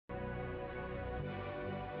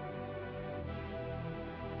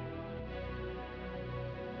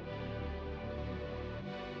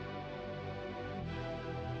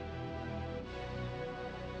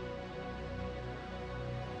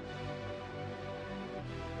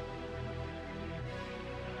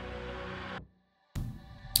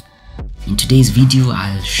In today's video,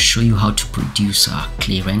 I'll show you how to produce a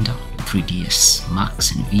clay render in 3ds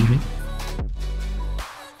Max and V-Ray.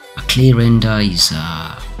 A clay render is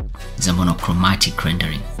a monochromatic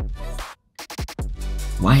rendering.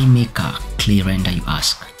 Why make a clay render, you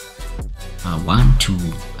ask? One, to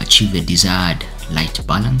achieve the desired light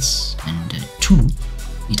balance, and two,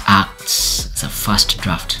 it acts as a first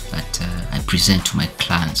draft that I present to my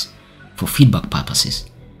clients for feedback purposes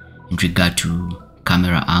in regard to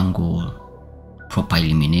camera angle, proper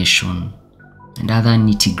illumination, and other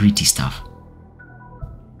nitty-gritty stuff.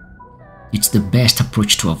 It's the best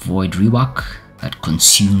approach to avoid rework that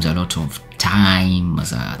consumes a lot of time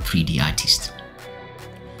as a 3D artist.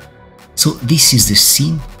 So this is the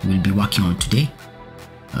scene we'll be working on today.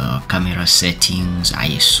 Camera settings,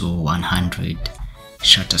 ISO 100,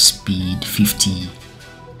 shutter speed 50,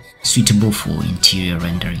 suitable for interior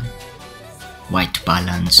rendering. White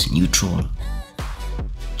balance, neutral.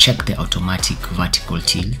 Check the automatic vertical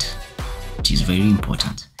tilt, which is very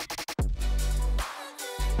important.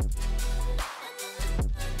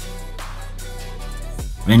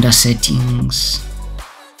 Render settings,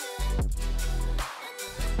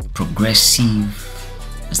 progressive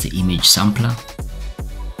as the image sampler,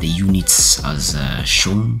 the units as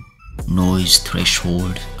shown, noise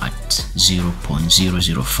threshold at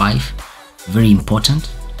 0.005, very important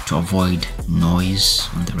to avoid noise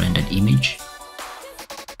on the rendered image.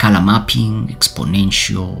 Color mapping,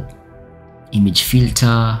 exponential, image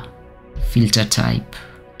filter, filter type,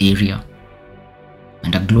 area,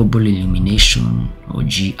 and a global illumination or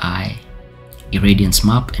GI, irradiance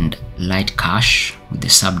map, and light cache with the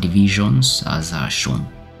subdivisions as shown.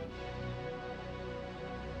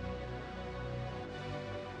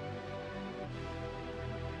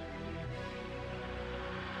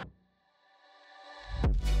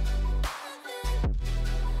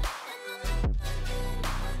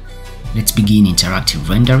 Let's begin interactive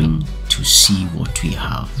rendering to see what we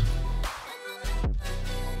have.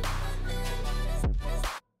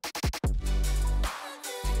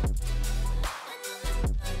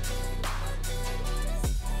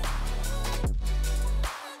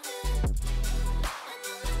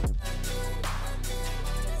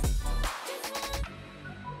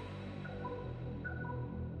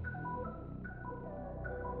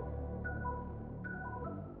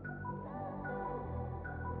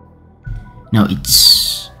 Now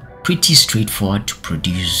it's pretty straightforward to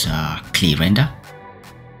produce a clay render.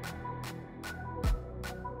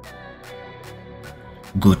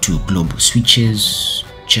 Go to global switches,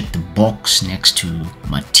 check the box next to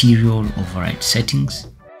material override settings.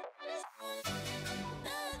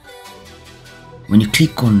 When you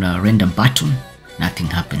click on the render button, nothing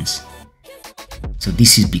happens. So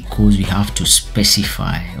this is because we have to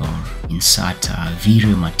specify or insert a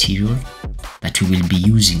V-Ray material that we will be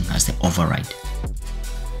using as the override.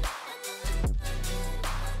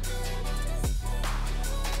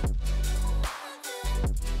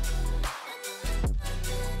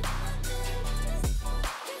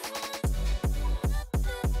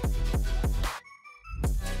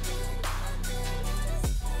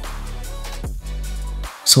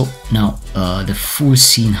 So now the full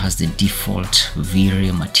scene has the default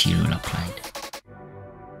V-Ray material applied.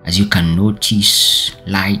 As you can notice,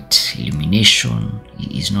 light, illumination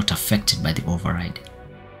is not affected by the override.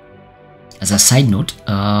 As a side note,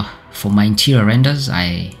 for my interior renders,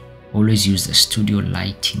 I always use the studio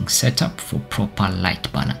lighting setup for proper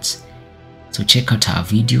light balance. So check out our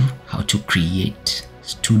video, how to create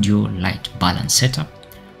studio light balance setup,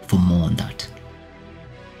 for more on that.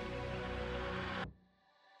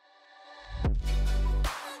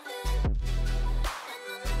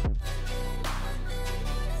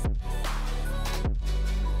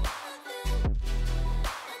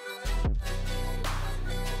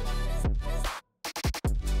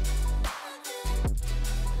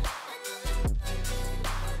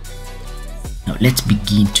 Now let's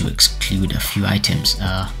begin to exclude a few items.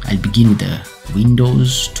 I'll begin with the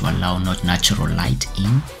windows to allow not natural light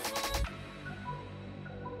in.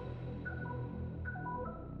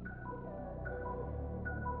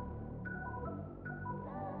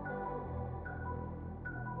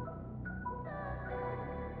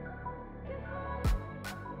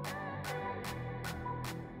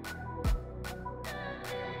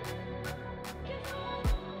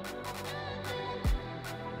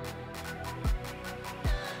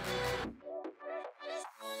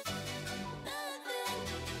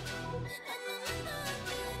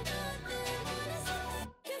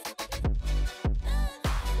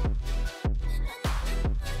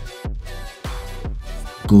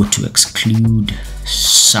 go to exclude,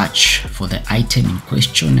 search for the item in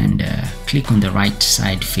question, and click on the right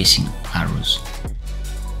side facing arrows.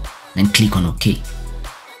 Then click on OK.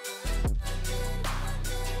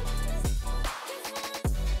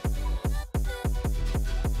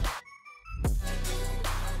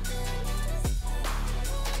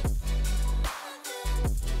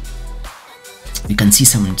 You can see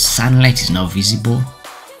some sunlight is now visible,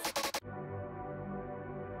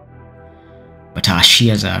 but our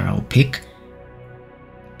shears are opaque.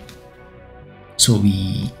 So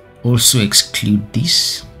we also exclude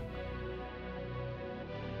this.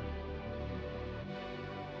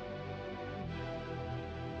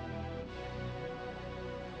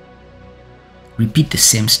 Repeat the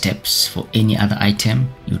same steps for any other item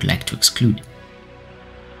you'd like to exclude.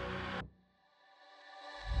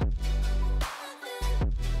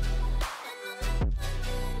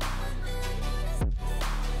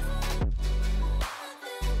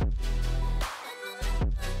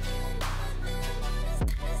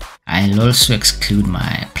 I'll also exclude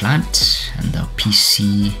my plant and the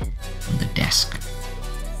PC on the desk.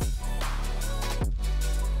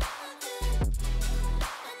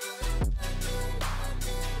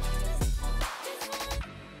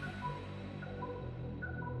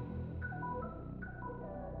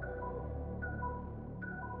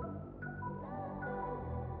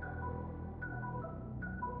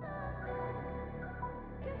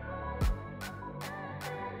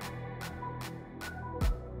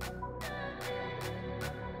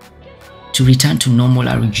 To return to normal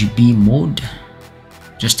RGB mode,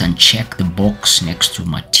 just uncheck the box next to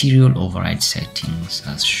material override settings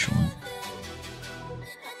as shown.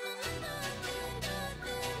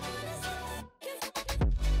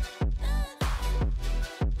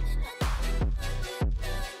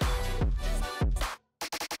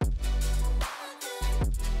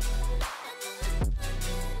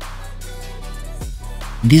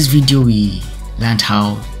 In this video, we learned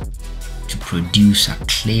how to produce a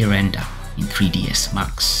clay render in 3ds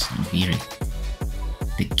Max and V-Ray.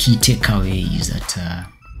 The key takeaway is that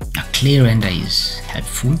a clay render is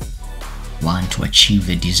helpful. 1, to achieve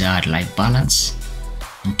the desired light balance,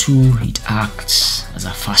 and 2, it acts as a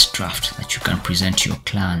first draft that you can present to your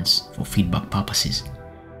clients for feedback purposes.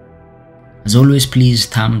 As always, please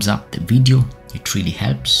thumbs up the video, it really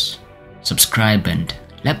helps. Subscribe and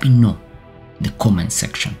let me know in the comment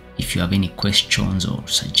section if you have any questions or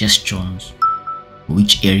suggestions, or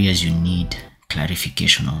which areas you need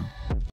clarification on.